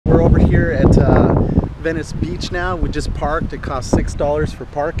here at Venice Beach now. We just parked. It costs $6 for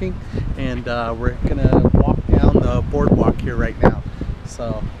parking, and we're gonna walk down the boardwalk here right now.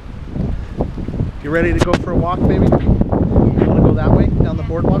 So, you ready to go for a walk, baby? You wanna go that way, down the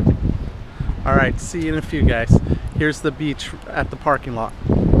boardwalk? All right, see you in a few, guys. Here's the beach at the parking lot.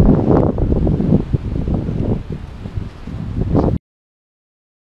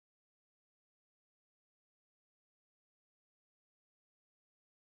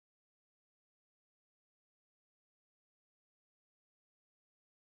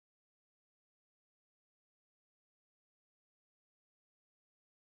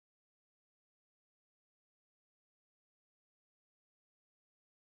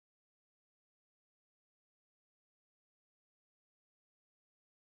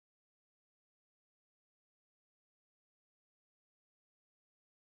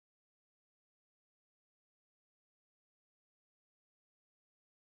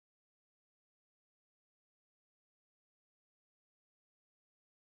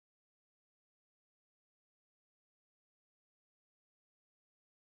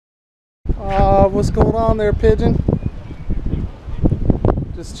 What's going on there, pigeon?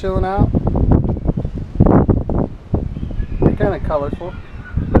 Just chilling out. You're kind of colorful.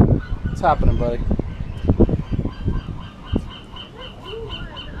 What's happening, buddy?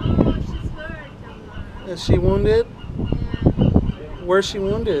 Is she wounded? Where's she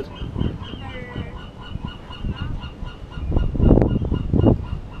wounded?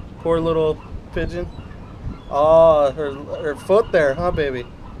 Poor little pigeon. Oh, her foot there, huh, baby?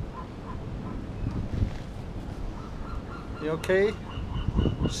 You okay?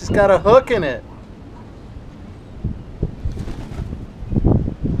 She's got a hook in it.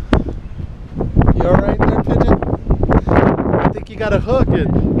 You alright there, pigeon? I think you got a hook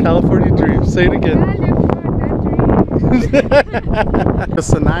in California Dream. Say it again. It's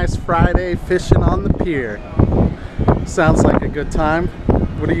a nice Friday fishing on the pier. Sounds like a good time.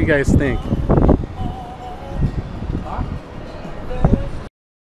 What do you guys think?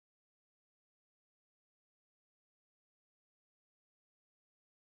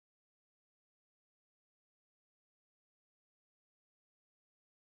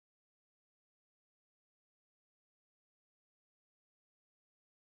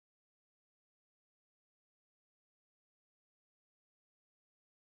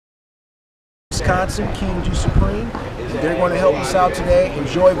 Wisconsin, King G Supreme. They're going to help us out today.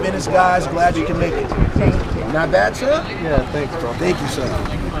 Enjoy Venice, guys. Glad you can make it. Not bad, sir? Yeah, thanks, bro. Thank you, sir.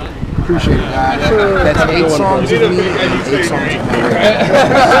 Appreciate it, guys. That's 8 songs of me and 8 songs of me.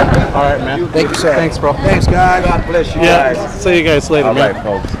 All right, man. Thank you, sir. Thanks, bro. Thanks, guys. God bless you Yeah, guys. see you guys later, All man. right,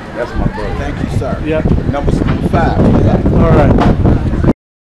 folks. That's my brother. Thank you, sir. Yeah. Number 5. All right.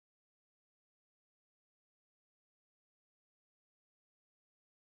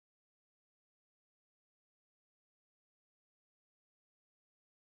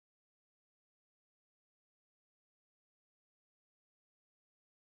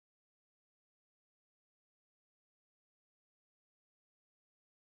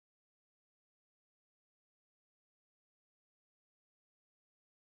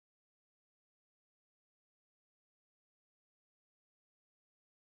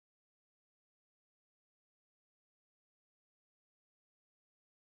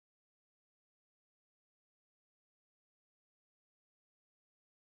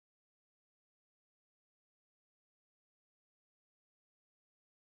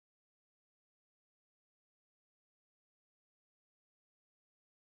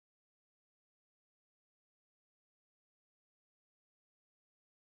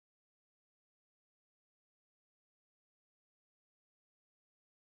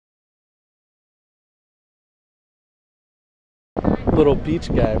 Little beach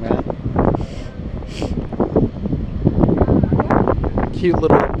guy, man. Cute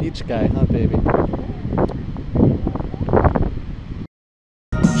little beach guy, huh, baby?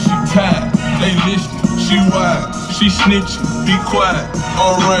 She tired, they listening, she wild, she snitching, be quiet,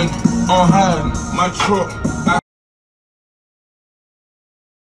 on running, on hiding, my truck.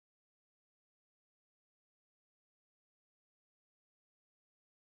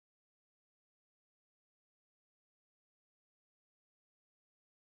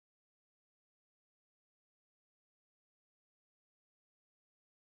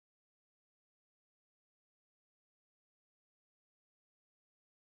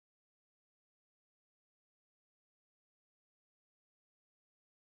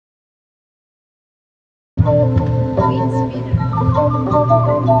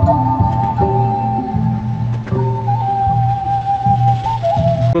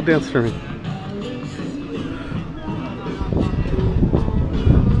 Go dance for me.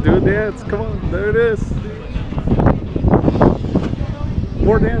 Do a dance. Come on. There it is.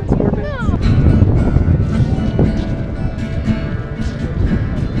 More dance. More dance.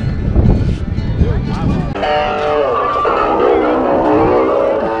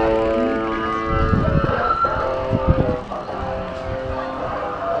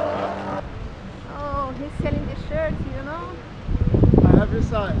 Oh, he's selling the shirts, you know? I have your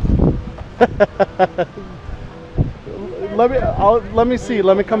size. Let me see.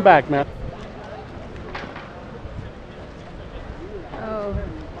 Let me come back, man. Oh.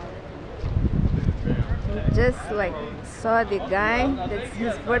 Just like saw the guy, that's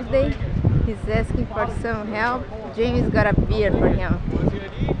his birthday. He's asking for some help. James got a beer for him.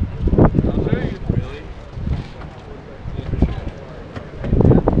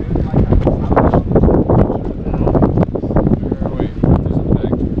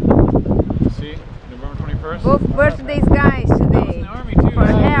 Both birthdays guys today. For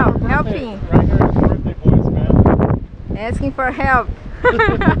help, helping. Asking for help.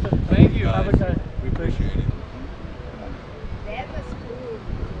 Thank you. We appreciate it. That was cool.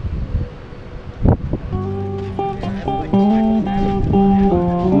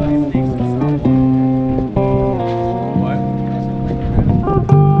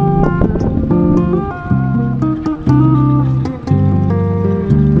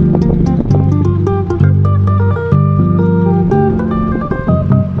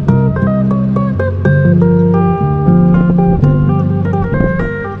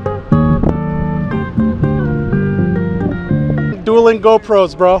 Dueling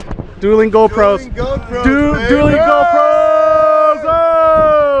GoPros, bro. Dueling GoPros. Dueling GoPros.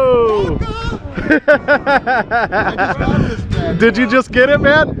 Oh! Did you just get it,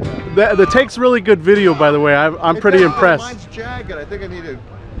 man? The take's really good video, by the way. I'm pretty impressed. Mine's jagged. I think I need a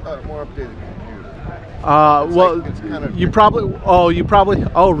more updated computer. Well, you probably.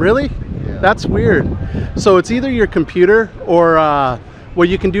 Oh, really? Yeah. That's weird. So it's either your computer or what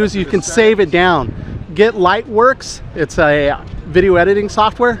you can do is you can save it down. Get Lightworks. It's a video editing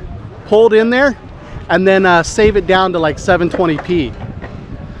software. Hold in there, and then save it down to like 720p.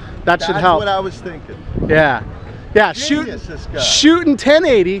 That should help. That's what I was thinking. Yeah, yeah. Genius, this guy. Shooting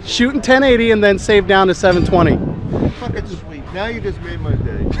 1080, and then save down to 720. Fucking sweet. Now you just made my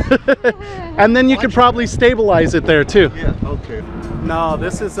day. And then you could probably stabilize it there too. Yeah. Okay. No,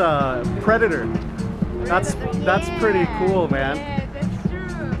 this is a Predator. That's pretty cool, man. Yeah, that's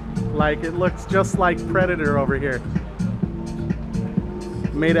true. Like it looks just like Predator over here.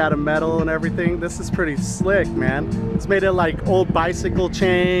 Made out of metal and everything. This is pretty slick, man. It's made of like old bicycle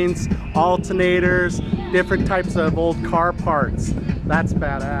chains, alternators, different types of old car parts. That's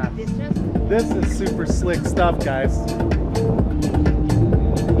badass. This is super slick stuff, guys.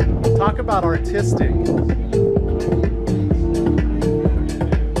 Talk about artistic.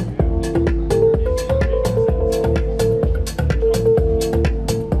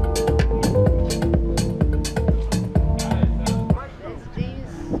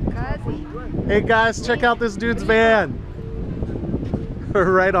 Hey guys, check out this dude's van.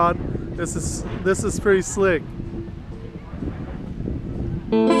 Right on. This is pretty slick.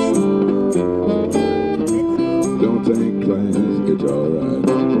 Don't take class, it's alright.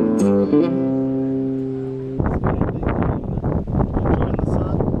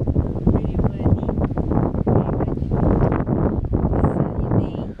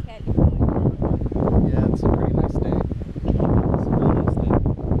 Yeah, it's a pretty nice day. It's a really nice day.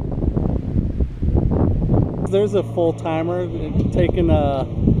 There's a full-timer taking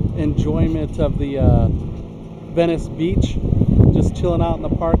enjoyment of the Venice Beach. Just chilling out in the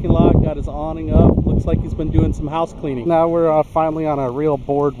parking lot, got his awning up. Looks like he's been doing some house cleaning. Now we're finally on a real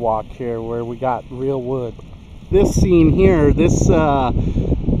boardwalk here where we got real wood. This scene here, this is where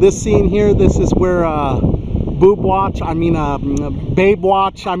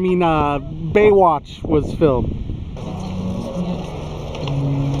Baywatch was filmed.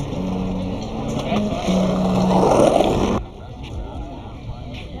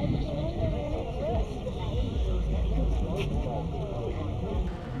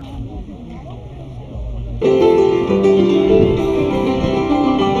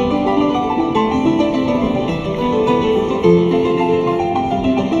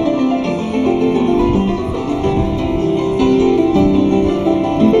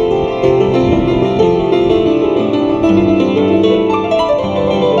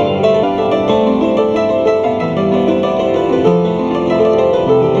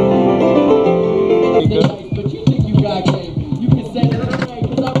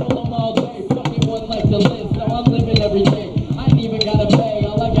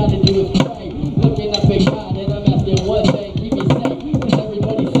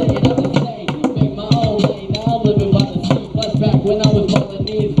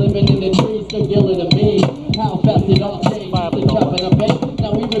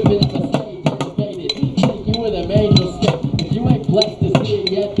 here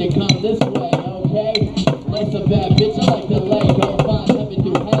yet, they come this way, okay? Life's a bad bitch, I like the lake. I'll find heaven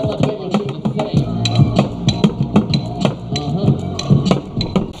through hell, I bet you'll do the same.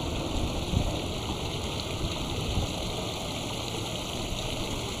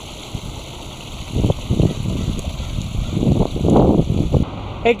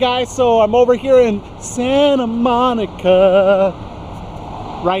 Hey guys, so I'm over here in Santa Monica,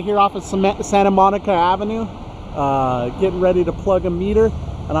 right here off of Santa Monica Avenue, getting ready to plug a meter,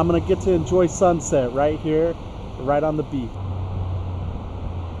 and I'm gonna get to enjoy sunset right here, right on the beach.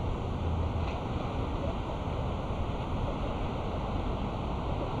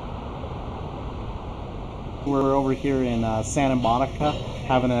 We're over here in Santa Monica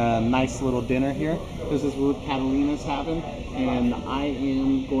having a nice little dinner here. This is what Catalina's having, and I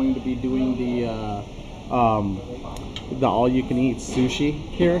am going to be doing the all-you-can-eat sushi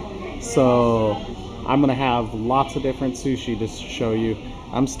here. So I'm gonna have lots of different sushi to show you.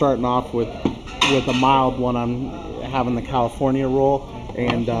 I'm starting off with a mild one. I'm having the California roll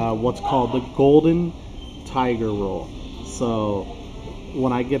and what's called the Golden Tiger roll. So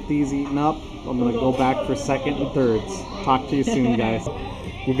when I get these eaten up, I'm gonna go back for second and thirds. Talk to you soon, guys.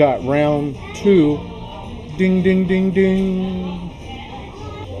 We got round 2. Ding, ding, ding, ding.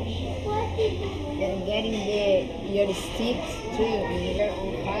 Then getting your sticks to your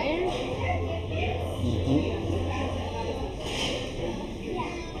on fire.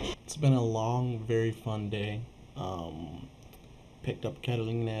 It's been a long, very fun day. Picked up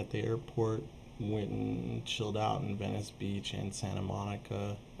Catalina at the airport, went and chilled out in Venice Beach and Santa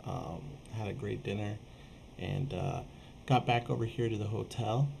Monica. Had a great dinner, and got back over here to the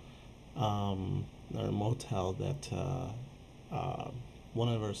hotel, or motel that one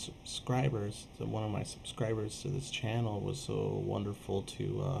of our subscribers, one of my subscribers to this channel was so wonderful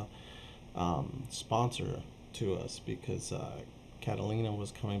to sponsor to us, because Catalina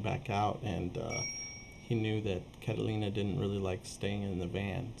was coming back out, and he knew that Catalina didn't really like staying in the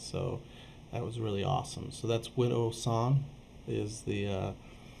van, so that was really awesome. So that's Widow San is the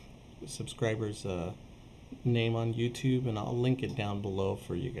subscriber's name on YouTube, and I'll link it down below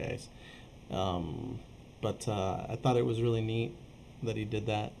for you guys. But I thought it was really neat that he did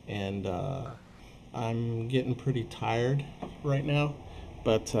that, and I'm getting pretty tired right now,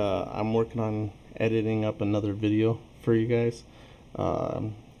 but I'm working on editing up another video for you guys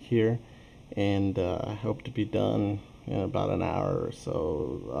here, and I hope to be done in about an hour or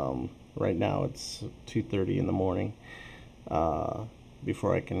so. Right now it's 2:30 in the morning,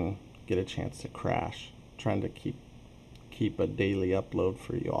 before I can get a chance to crash, trying to keep a daily upload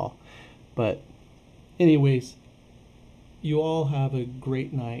for you all. But anyways, you all have a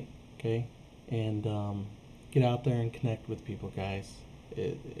great night, okay? And get out there and connect with people, guys.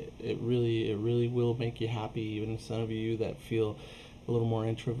 It really will make you happy. Even some of you that feel a little more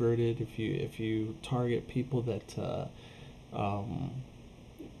introverted, if you target people that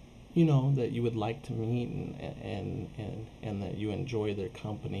you know, that you would like to meet, and that you enjoy their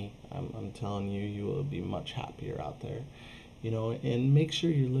company, I'm telling you, you will be much happier out there, you know. And make sure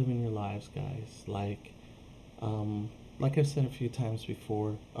you're living your lives, guys. Like I've said a few times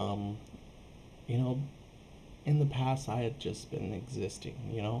before, you know, in the past I had just been existing,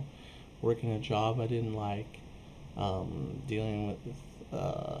 you know, working a job I didn't like, dealing with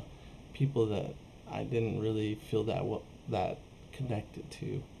people that I didn't really feel that connected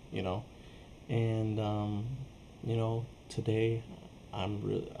to, you know. And you know, today I'm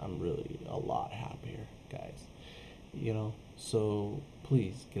really a lot happier, guys, you know. So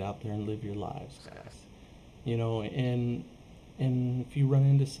please get out there and live your lives, guys, you know. And if you run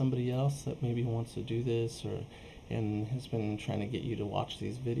into somebody else that maybe wants to do this, and has been trying to get you to watch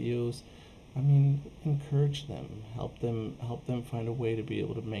these videos, I mean, encourage them, help them find a way to be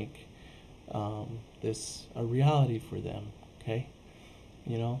able to make this a reality for them, okay?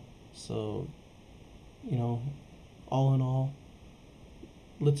 You know, so, you know, all in all,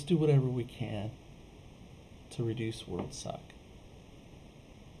 let's do whatever we can to reduce world suck.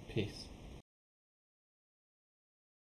 Peace.